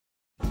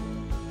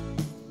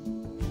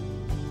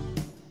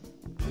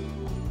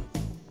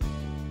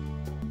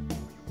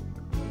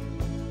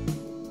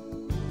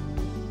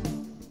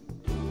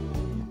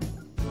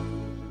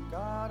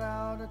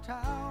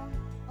town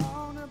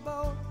on a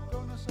boat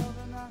going to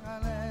southern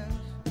islands,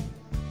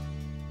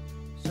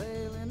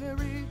 sailing to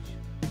reach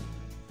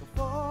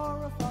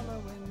before a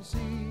following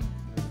sea.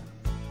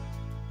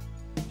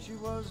 She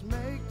was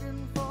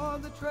making for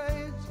the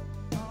trades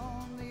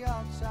on the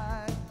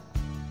outside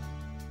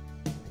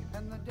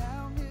and the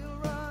downhill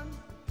run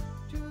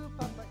to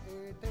Papa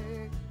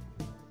Ede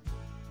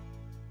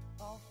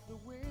off the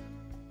wind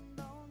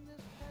on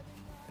this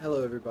heavy.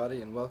 Hello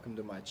everybody and welcome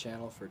to my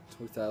channel for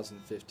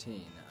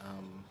 2015.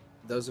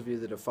 Those of you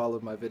that have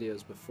followed my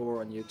videos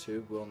before on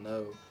YouTube will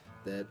know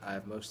that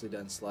I've mostly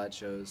done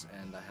slideshows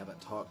and I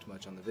haven't talked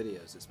much on the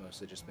videos. It's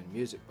mostly just been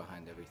music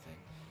behind everything.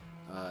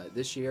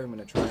 This year I'm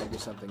going to try and do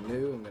something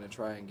new. I'm going to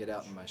try and get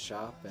out in my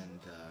shop and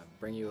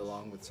bring you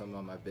along with some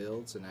of my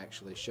builds and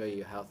actually show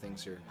you how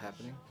things are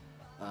happening.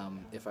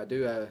 If I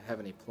do have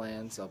any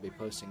plans, I'll be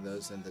posting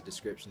those in the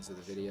descriptions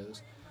of the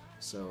videos.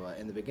 So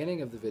in the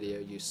beginning of the video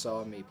you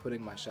saw me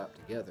putting my shop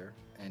together,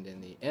 and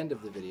in the end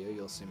of the video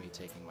you'll see me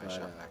taking my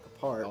shop back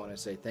apart. I want to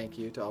say thank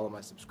you to all of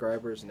my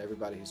subscribers and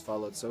everybody who's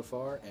followed so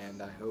far,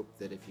 and I hope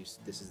that if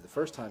this is the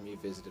first time you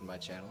visited my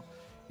channel,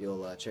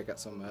 you'll check out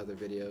some of my other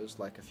videos,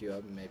 like a few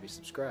of them, maybe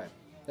subscribe.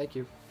 Thank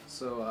you.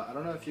 So I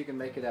don't know if you can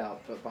make it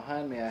out, but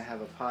behind me I have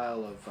a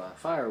pile of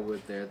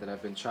firewood there that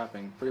I've been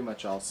chopping pretty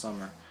much all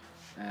summer,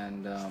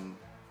 and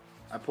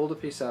I pulled a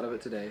piece out of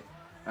it today.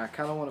 I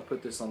kind of want to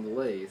put this on the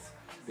lathe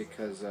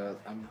because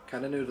I'm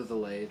kind of new to the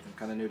lathe, I'm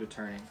kind of new to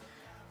turning,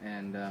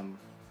 and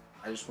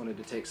I just wanted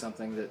to take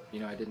something that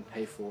I didn't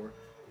pay for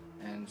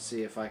and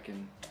see if I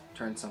can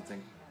turn something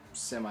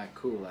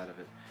semi-cool out of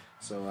it.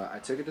 So I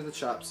took it to the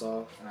chop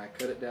saw and I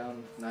cut it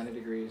down 90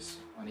 degrees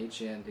on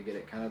each end to get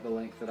it kind of the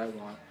length that I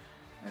want,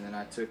 and then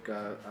I took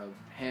a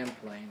hand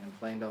plane and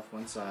planed off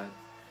one side,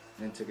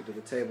 and then took it to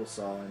the table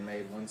saw and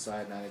made one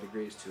side 90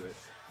 degrees to it.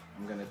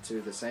 I'm going to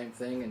do the same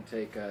thing and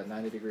take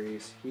 90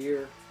 degrees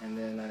here and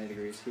then 90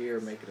 degrees here,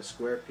 make it a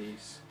square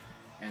piece,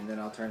 and then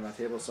I'll turn my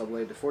table saw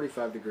blade to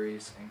 45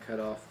 degrees and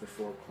cut off the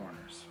four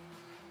corners.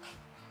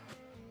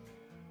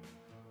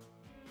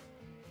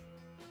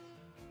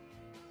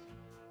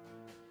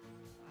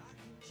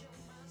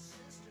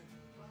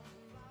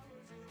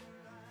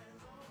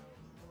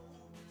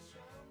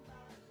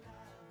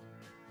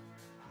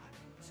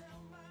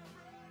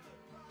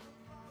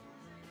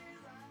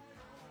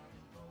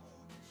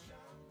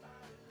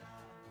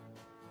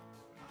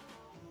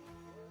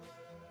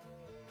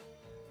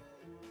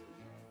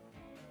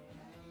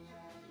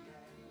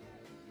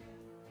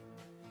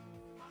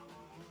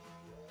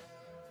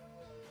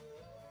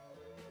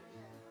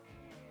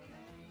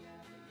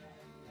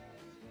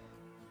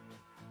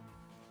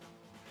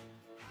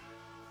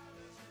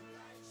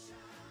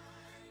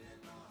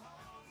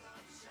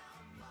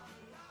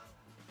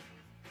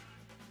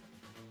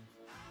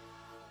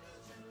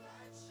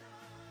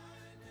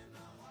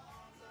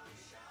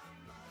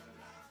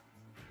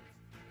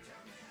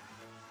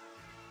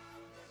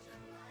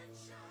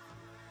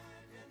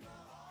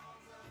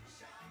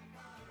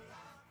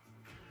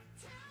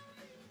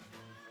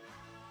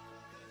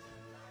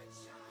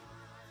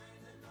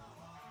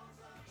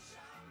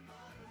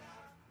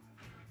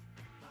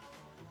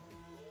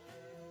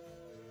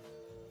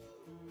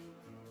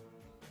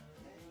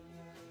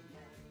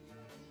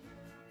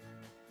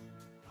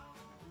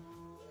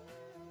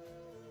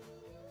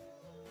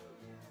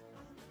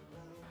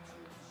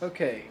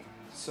 Okay,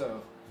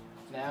 so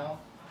now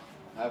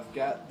I've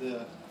got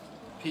the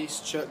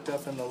piece chucked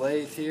up in the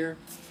lathe here.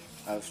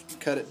 I've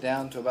cut it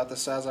down to about the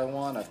size I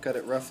want. I've cut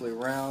it roughly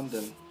round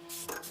and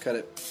cut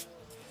it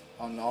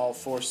on all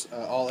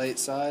 8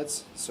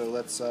 sides. So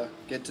let's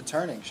get to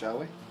turning, shall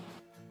we?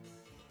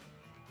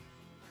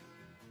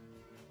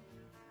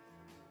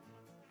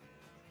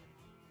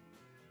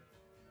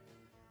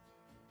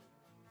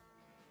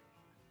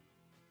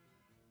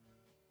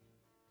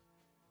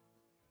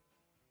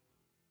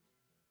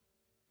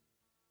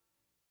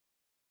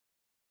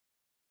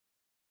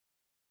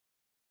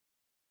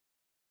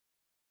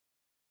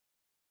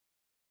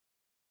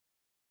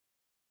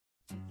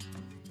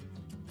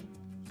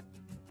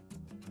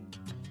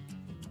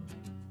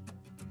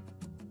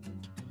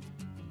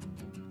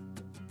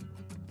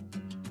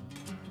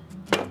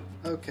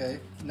 Okay,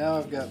 now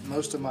I've got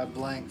most of my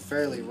blank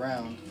fairly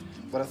round.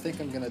 What I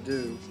think I'm going to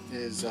do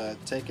is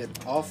take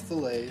it off the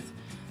lathe,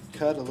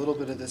 cut a little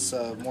bit of this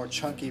more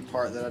chunky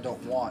part that I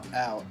don't want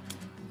out,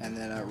 and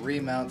then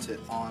remount it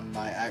on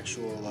my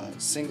actual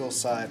single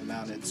side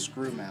mounted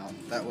screw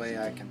mount. That way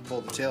I can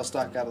pull the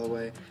tailstock out of the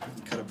way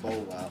and cut a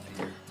bowl out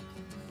here.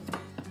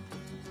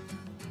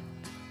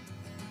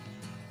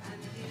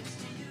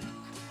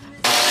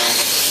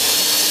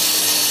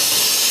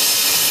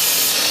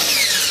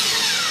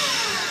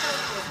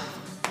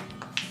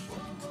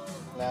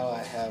 Now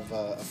I have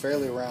a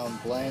fairly round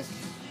blank,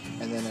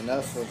 and then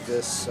enough of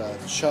this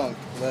chunk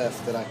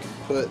left that I can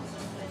put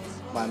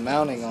my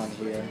mounting on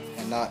here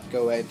and not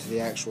go into the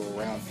actual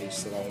round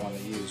piece that I want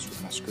to use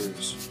with my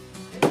screws.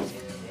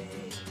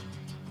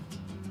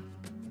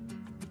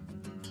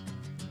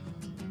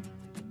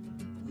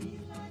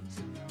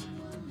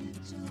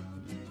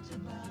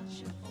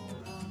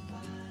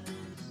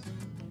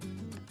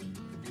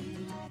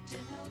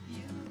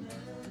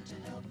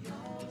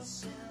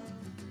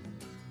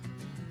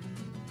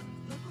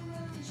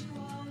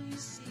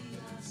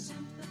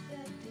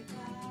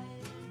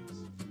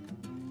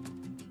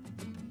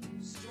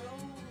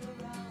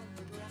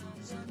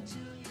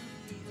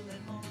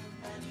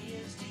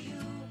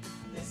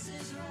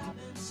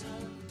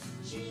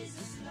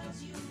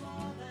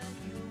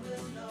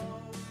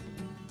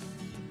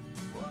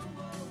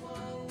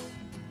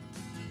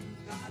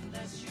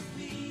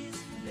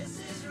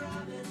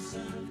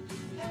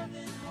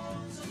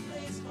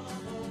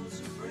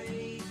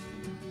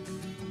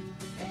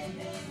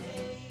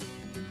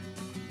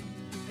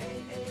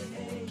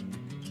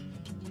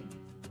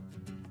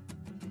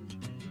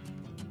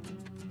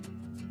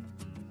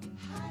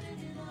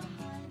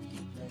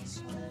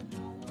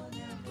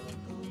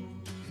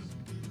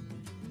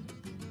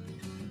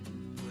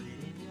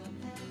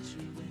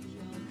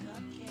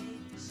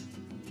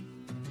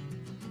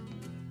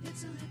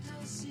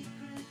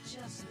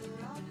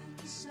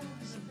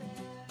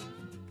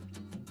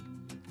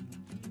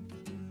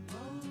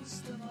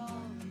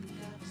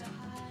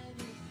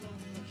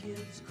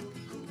 kids,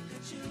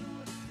 cuckoo-cuckoo.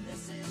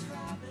 Mrs.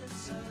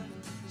 Robinson,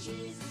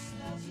 Jesus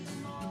loves you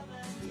more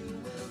than you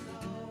will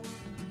know.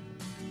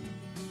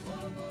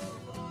 Whoa, whoa,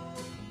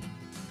 whoa.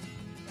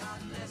 God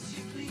bless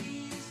you,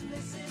 please,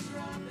 Mrs.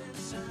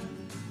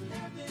 Robinson.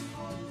 Heaven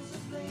holds a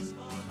place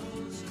for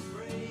those who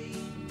pray.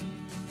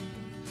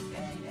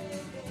 Hey, hey,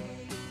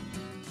 hey.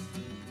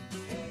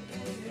 Hey,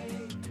 hey, hey.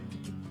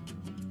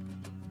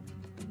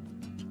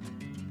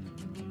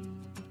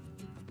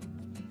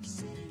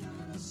 Sitting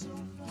on a sofa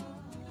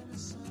on a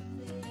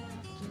Sunday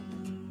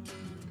afternoon,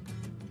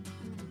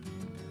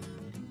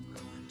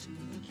 going to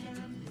the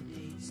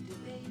candidates'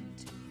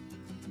 debate.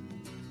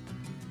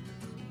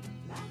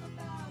 Laugh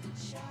about it,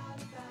 shout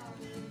about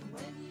it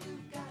when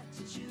you've got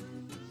to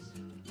choose.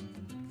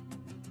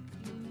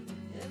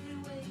 Every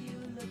way you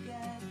look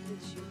at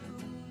it, you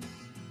lose.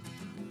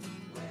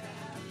 Where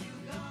have you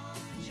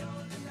gone, Joe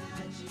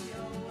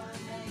DiMaggio? A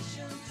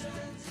nation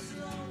turns its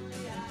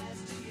lonely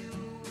eyes to you.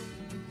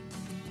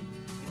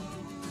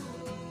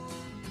 Ooh,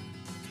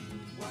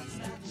 what's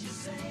that you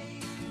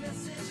say,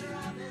 Mrs.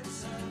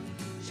 Robinson?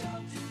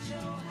 Jolton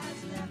Joe has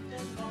left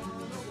and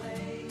gone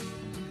away.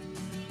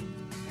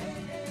 Hey,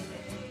 hey,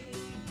 hey.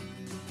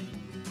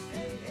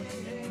 Hey, hey,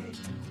 hey.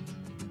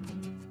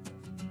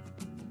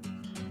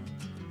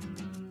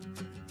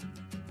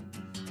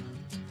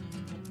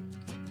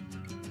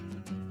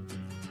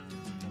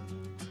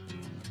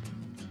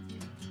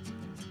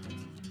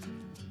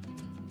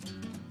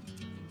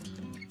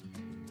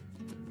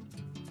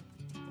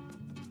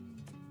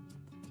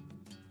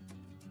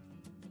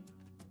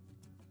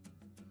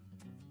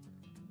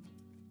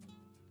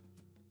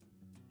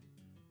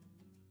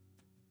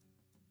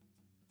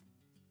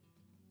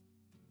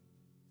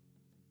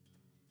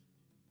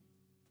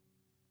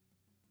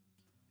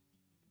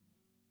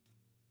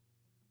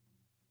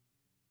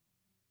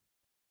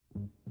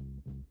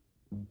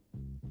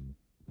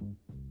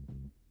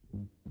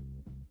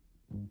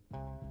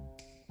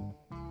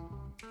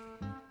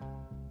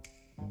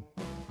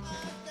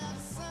 I've got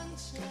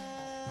sunshine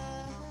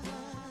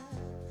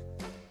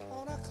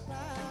on a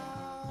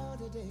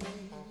cloudy day.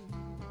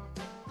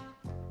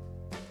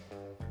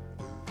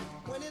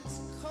 When it's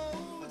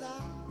cold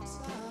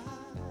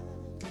outside,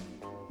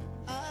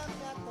 I've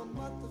got the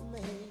month of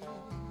May.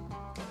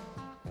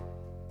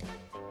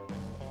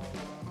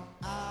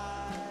 I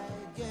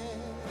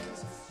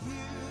guess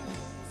you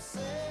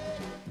say,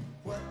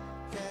 what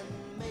can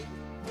make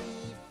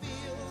me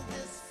feel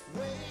this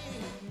way?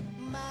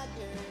 My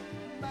girl,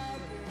 my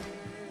girl,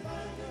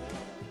 my girl,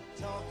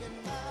 talking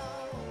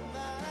about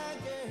my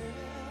girl,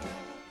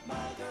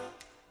 my girl.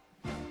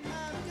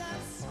 I've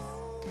got so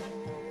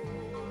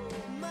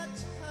much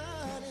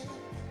honey,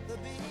 the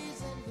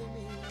bees envy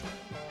me.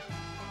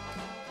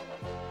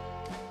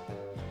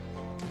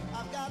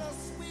 I've got a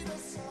sweeter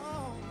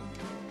song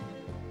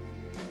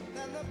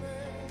than the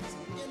birds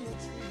in the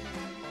trees.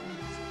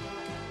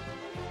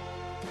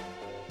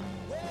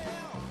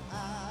 Well, I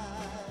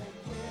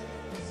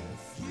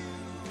guess you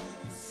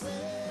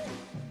say,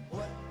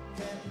 what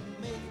can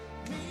make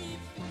me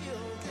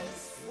feel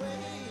this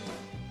way?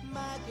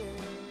 My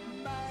girl,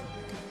 my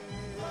girl,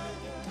 my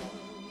girl,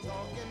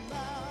 talking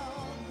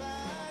about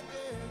my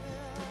girl,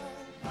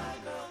 my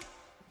girl.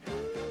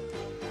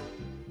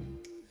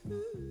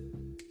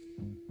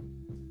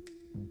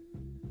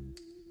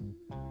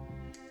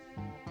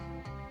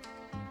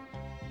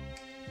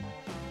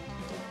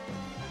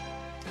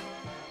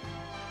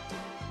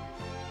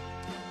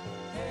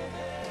 Hey,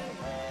 hey,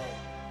 hey.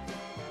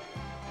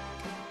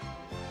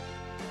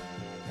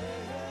 Hey,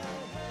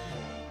 hey,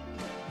 hey.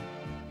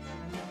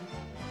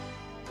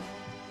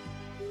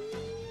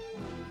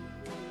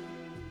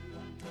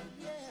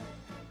 Yeah,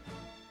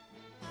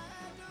 I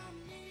don't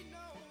need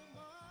no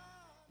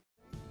more.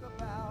 Think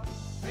about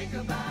Think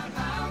about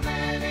how